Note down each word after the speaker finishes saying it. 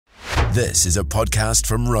This is a podcast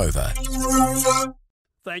from Rover.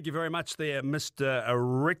 Thank you very much there, Mr.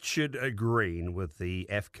 Richard Green with the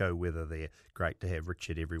AFCO weather there. Great to have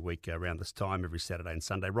Richard every week around this time, every Saturday and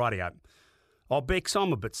Sunday. Rightio. Oh, Bex,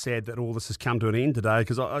 I'm a bit sad that all this has come to an end today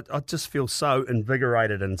because I just feel so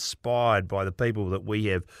invigorated and inspired by the people that we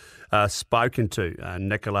have spoken to.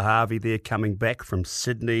 Nicola Harvey there coming back from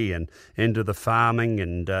Sydney and into the farming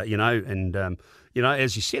and,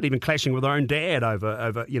 as you said, even clashing with her own dad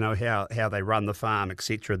over how they run the farm,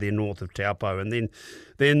 etc., there north of Taupo. And then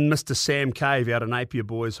Mr. Sam Cave out of Napier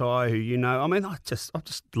Boys High, who, I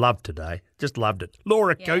just loved today. Just loved it.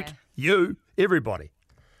 Laura Coote, you, everybody.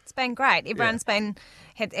 It's been great. Everyone's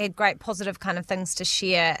had great positive kind of things to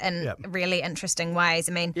share in really interesting ways.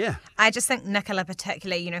 I mean, I just think Nicola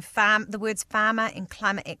particularly, the words farmer and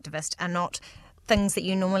climate activist are not things that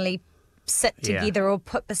you normally sit together or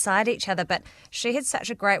put beside each other, but she had such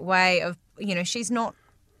a great way of, she's not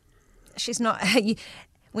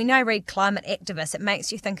we know read climate activist, it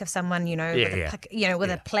makes you think of someone,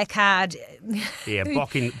 with a placard.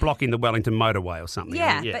 blocking the Wellington motorway or something.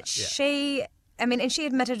 She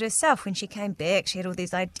admitted herself when she came back, she had all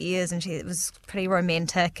these ideas and it was pretty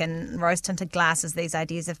romantic and rose-tinted glasses, these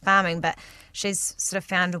ideas of farming, but she's sort of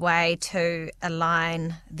found a way to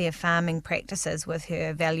align their farming practices with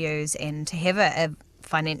her values and to have a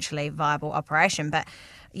financially viable operation. But,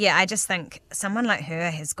 I just think someone like her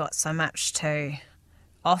has got so much to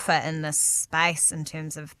offer in this space in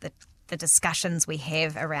terms of the discussions we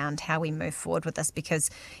have around how we move forward with this because,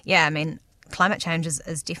 climate change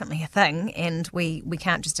is definitely a thing and we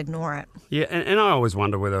can't just ignore it. Yeah, and I always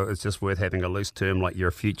wonder whether it's just worth having a loose term like you're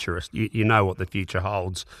a futurist. You know what the future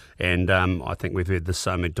holds, and I think we've heard this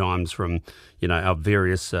so many times from, our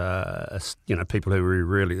various, people who we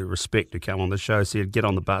really respect who come on the show said, get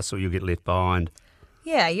on the bus or you'll get left behind.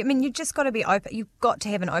 Yeah, you've just got to be open. You've got to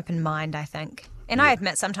have an open mind, I think. And I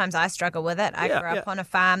admit sometimes I struggle with it. I grew up on a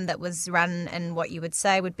farm that was run in what you would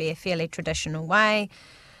say would be a fairly traditional way.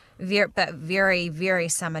 But very, very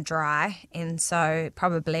summer dry, and so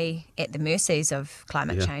probably at the mercies of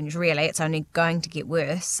climate change, really. It's only going to get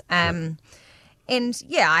worse. And,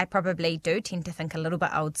 I probably do tend to think a little bit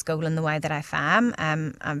old school in the way that I farm.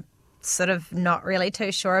 I'm sort of not really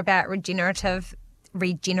too sure about regenerative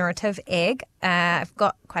ag. I've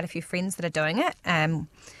got quite a few friends that are doing it.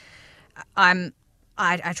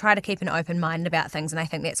 I try to keep an open mind about things, and I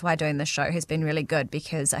think that's why doing this show has been really good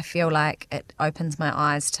because I feel like it opens my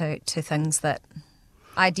eyes to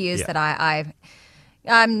ideas that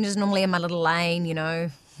I'm just normally in my little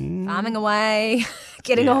lane, farming away,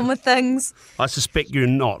 getting on with things. I suspect you're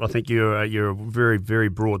not. I think you're a very, very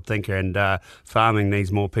broad thinker, and farming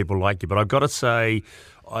needs more people like you. But I've got to say,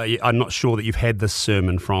 I'm not sure that you've had this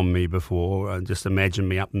sermon from me before. Just imagine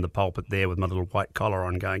me up in the pulpit there with my little white collar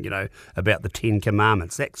on going, about the 10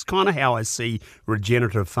 Commandments. That's kind of how I see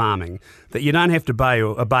regenerative farming, that you don't have to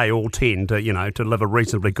obey all 10 to live a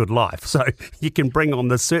reasonably good life. So you can bring on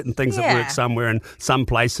the certain things that work somewhere in some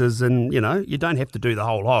places and, you don't have to do the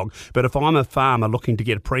whole hog. But if I'm a farmer looking to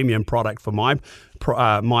get a premium product for my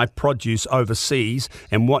produce overseas,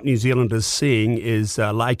 and what New Zealand is seeing is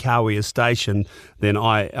Lake Hawea Station, then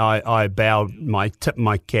I tip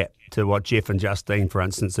my cap to what Jeff and Justine, for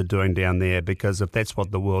instance, are doing down there, because if that's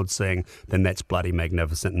what the world's seeing, then that's bloody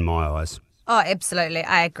magnificent in my eyes. Oh, absolutely.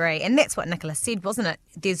 I agree. And that's what Nicola said, wasn't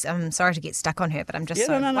it? I'm sorry to get stuck on her, but I'm just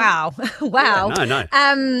wow. Wow.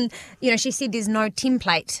 Yeah, no. She said there's no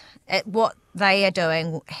template. What they are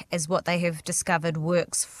doing is what they have discovered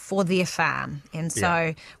works for their farm. And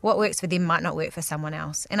so what works for them might not work for someone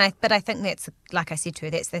else. But I think that's, like I said to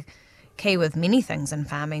her, that's the key with many things in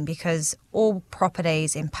farming, because all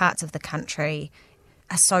properties and parts of the country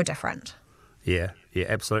are so different. Yeah,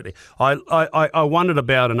 absolutely. I wondered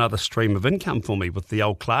about another stream of income for me with the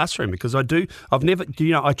old classroom, because I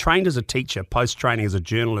trained as a teacher, post-training as a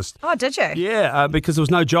journalist. Oh, did you? Yeah, because there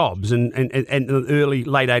was no jobs in the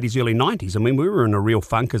late 80s, early 90s. I mean, we were in a real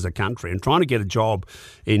funk as a country, and trying to get a job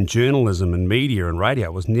in journalism and media and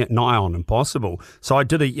radio was nigh on impossible. So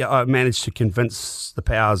I managed to convince the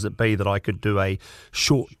powers that be that I could do a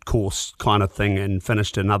short course kind of thing and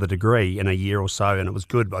finished another degree in a year or so, and it was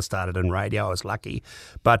good. I started in radio. I was lucky.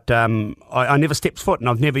 But I never stepped foot, and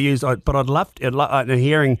I've never used. But I'd love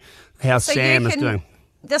hearing how Sam is doing.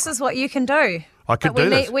 This is what you can do. I could do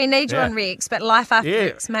this. We need you on Rex, but life after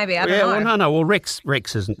Rex, maybe. I don't know. Well, no. Well, Rex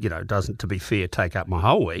isn't. Doesn't, to be fair, take up my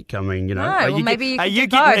whole week. I mean, maybe you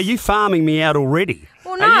could do both. Are you farming me out already?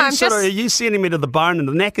 Well, no. Are you sending me to the bone in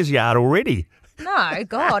the knackers yard already? No,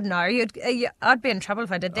 God, no. I'd be in trouble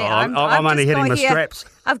if I did that. I'm I've only just hitting got my here- straps.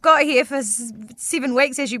 I've got here for 7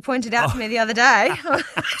 weeks, as you pointed out to me the other day. I'm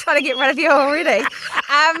trying to get rid of you already.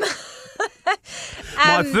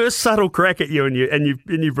 My first subtle crack at you, and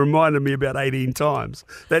you've reminded me about 18 times.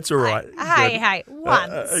 That's all right. Hey,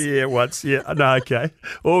 once. Yeah, once. Yeah, no, okay.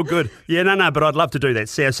 All good. Yeah, no, but I'd love to do that.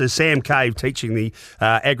 So Sam Cave teaching the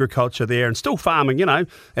agriculture there and still farming, you know,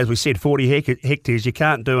 as we said, 40 hectares you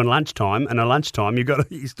can't do in lunchtime. And at lunchtime,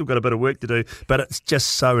 you still got a bit of work to do. But it's just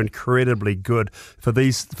so incredibly good for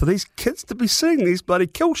these kids to be seeing these bloody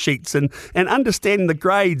kill sheets and understanding the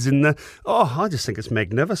grades and I just think it's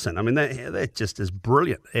magnificent. I mean, that just is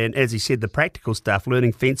brilliant. And as he said, the practical stuff,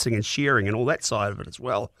 learning fencing and shearing and all that side of it as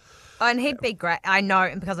well. Oh, and he'd be great. I know,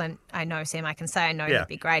 and because I know Sam, I can say I know Yeah. he'd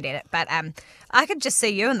be great at it. But I could just see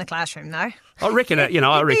you in the classroom, though. I reckon, You'd be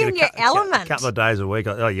in your a element. couple of days a week.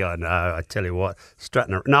 I tell you what,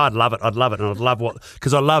 strutting around. No, I'd love it, and I'd love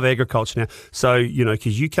because I love agriculture now. So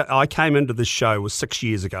because I came into this show was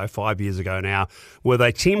 5 years ago now, with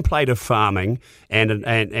a template of farming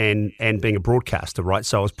and being a broadcaster, right?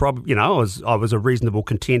 So I was probably, I was a reasonable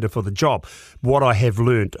contender for the job. What I have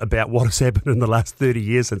learned about what has happened in the last 30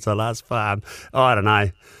 years since I last farmed, I don't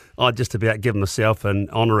know. I'd just about given myself an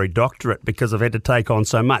honorary doctorate because I've had to take on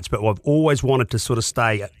so much. But I've always wanted to sort of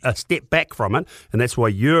stay a step back from it. And that's why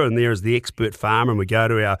you're in there as the expert farmer and we go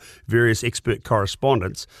to our various expert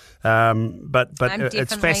correspondents. But I'm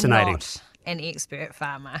it's fascinating. Not an expert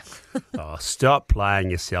farmer. Oh, stop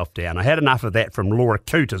playing yourself down. I had enough of that from Laura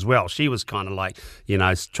Coote as well. She was kind of like,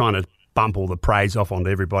 trying to bump all the praise off onto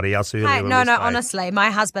everybody else earlier. Hey, no, honestly,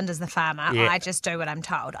 my husband is the farmer. Yeah. I just do what I'm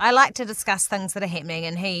told. I like to discuss things that are happening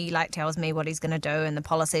and he tells me what he's going to do and the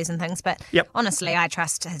policies and things. But honestly, I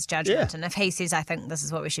trust his judgment. Yeah. And if he says, I think this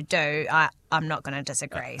is what we should do, I'm not going to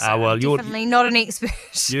disagree. So well, I'm definitely not an expert.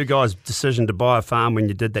 You guys' decision to buy a farm when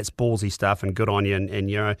you did that's ballsy stuff, and good on you. And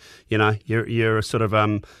you're sort of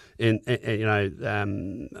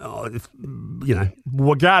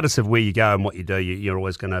regardless of where you go and what you do, you're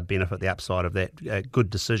always going to benefit the upside of that good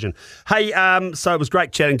decision. Hey, so it was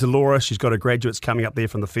great chatting to Laura. She's got her graduates coming up there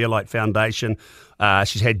from the Fairlight Foundation.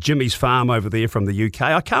 She's had Jimmy's Farm over there from the UK.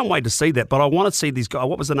 I can't wait to see that, but I want to see these guys.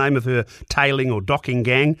 What was the name of her tailing or docking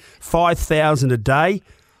gang? 5,000 a day.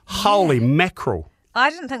 Holy mackerel. I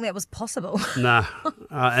didn't think that was possible. No.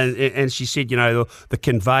 And she said, the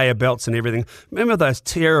conveyor belts and everything. Remember those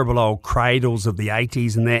terrible old cradles of the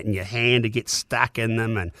 80s and that, and your hand to get stuck in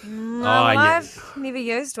them? And I've never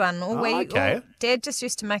used one. Okay. Dad just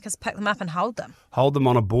used to make us pick them up and hold them. Hold them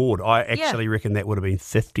on a board. I actually reckon that would have been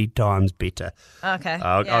 50 times better. Okay.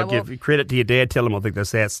 I'll give credit to your dad. Tell him I think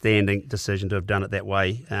that's an outstanding decision to have done it that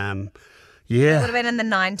way. Yeah. It would have been in the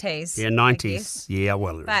 90s. Yeah, 90s. Yeah,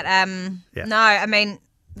 well. But, no, I mean,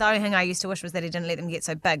 the only thing I used to wish was that he didn't let them get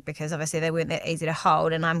so big because obviously they weren't that easy to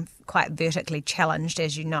hold and I'm quite vertically challenged,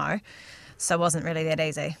 as you know, so it wasn't really that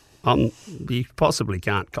easy. You possibly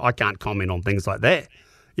can't. I can't comment on things like that.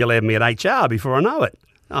 You'll have me at HR before I know it.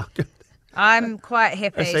 Oh, I'm quite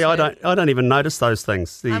happy. See, I don't even notice those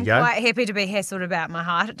things. There you go. I'm quite happy to be hassled about my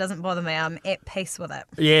height. It doesn't bother me. I'm at peace with it.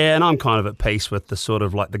 Yeah, and I'm kind of at peace with the sort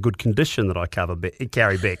of like the good condition that I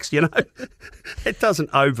carry Bex, It doesn't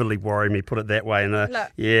overly worry me, put it that way. And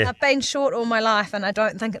Look, I've been short all my life and I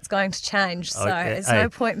don't think it's going to change. So there's no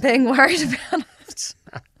point being worried about it.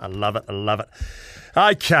 I love it.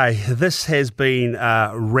 Okay, this has been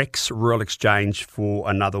Rex Rural Exchange for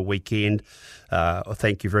another weekend.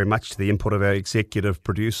 Thank you very much to the input of our executive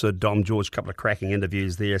producer, Dom George. A couple of cracking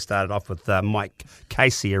interviews there. Started off with Mike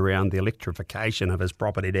Casey around the electrification of his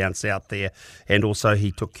property down south there. And also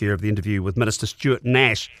he took care of the interview with Minister Stuart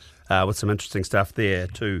Nash with some interesting stuff there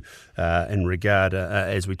too in regard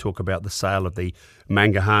as we talk about the sale of the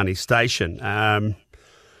Mangahani station. And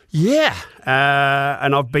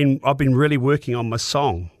I've been really working on my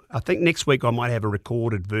song. I think next week I might have a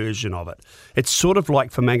recorded version of it. It's sort of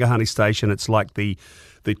like for Mangahani Station, it's like the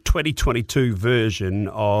 2022 version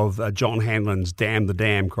of John Hanlon's "Damn the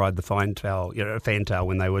Dam," cried the fantail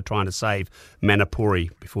when they were trying to save Manapuri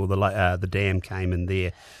before the dam came in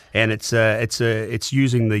there. And it's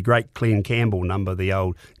using the great Glenn Campbell number, the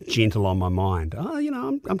old "Gentle on My Mind."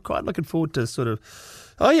 I'm quite looking forward to sort of.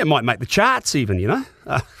 It might make the charts even.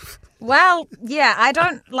 Well, yeah, I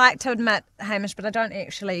don't like to admit, Hamish, but I don't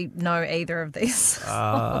actually know either of these.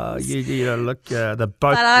 Look, they're both.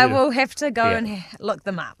 But I will have to go and look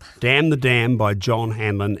them up. "Damn the Dam" by John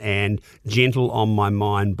Hanlon and "Gentle on My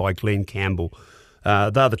Mind" by Glenn Campbell. They're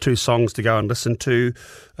the two songs to go and listen to.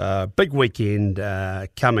 Big weekend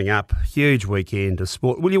coming up, huge weekend of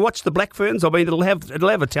sport. Will you watch the Black Ferns? I mean, it'll have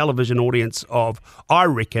a television audience of, I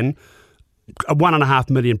reckon, 1.5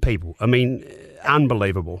 million people. I mean,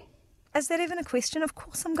 unbelievable. Is that even a question? Of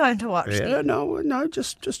course I'm going to watch Yeah, it. no,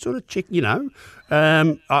 just sort of check,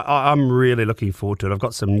 I'm really looking forward to it. I've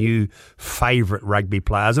got some new favourite rugby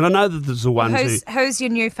players, and I know that there's the ones Who's your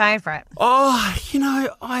new favourite?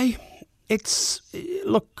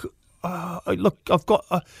 I've got,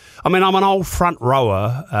 I'm an old front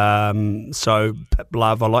rower, so Pip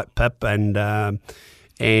Love, I like Pip,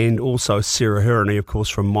 and also Sarah Hirani, of course,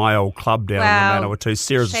 from my old club down in Manawatu.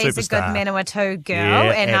 Sarah's a superstar. She's a good Manawatu girl,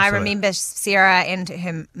 Yeah, and absolutely. I remember Sarah and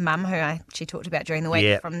her mum, she talked about during the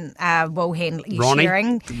week from wool handling. Ronnie,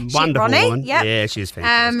 wonderful Ronnie, woman. yep. Yeah, she's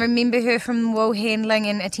fantastic. Remember her from wool handling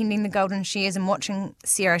and attending the Golden Shears and watching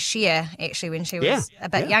Sarah shear actually when she was a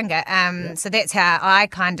bit younger. So that's how I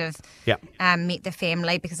kind of met the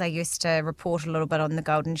family, because I used to report a little bit on the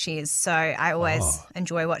Golden Shears. So I always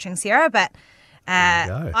enjoy watching Sarah, but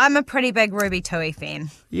I'm a pretty big Ruby Tui fan.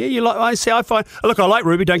 Yeah, I like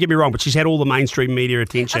Ruby, don't get me wrong, but she's had all the mainstream media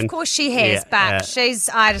attention. Of course she has, but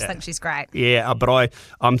I just think she's great. Yeah, but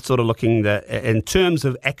I'm sort of looking that in terms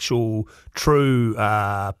of actual true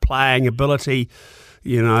playing ability,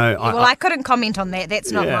 I couldn't comment on that.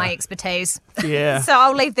 That's not my expertise. Yeah. So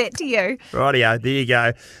I'll leave that to you. Rightio, there you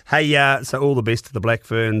go. Hey, so all the best to the Black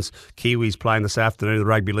Ferns. Kiwis playing this afternoon, the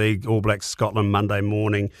Rugby League, All Blacks Scotland Monday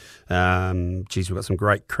morning. We've got some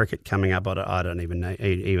great cricket coming up. I don't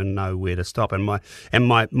even know where to stop. And my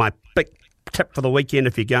big tip for the weekend,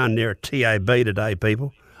 if you're going near a TAB today,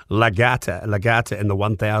 people, Lagata and the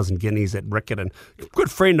 1,000 guineas at Riccarton. Good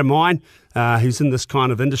friend of mine who's in this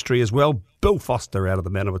kind of industry as well, Bill Foster out of the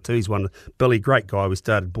Manawatu. He's Billy, great guy. We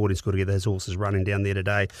started boarding school together. His horse is running down there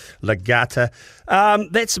today. Lagata.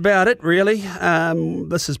 That's about it, really.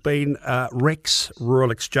 This has been Rex Royal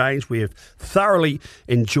Exchange. We have thoroughly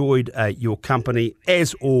enjoyed your company.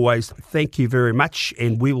 As always, thank you very much,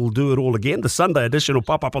 and we will do it all again. The Sunday edition will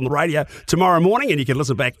pop up on the radio tomorrow morning, and you can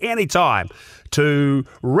listen back anytime to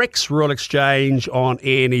Rex Royal Exchange on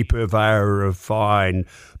any purveyor of fine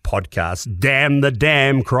podcasts. Damn the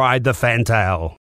dam, cried the fantail.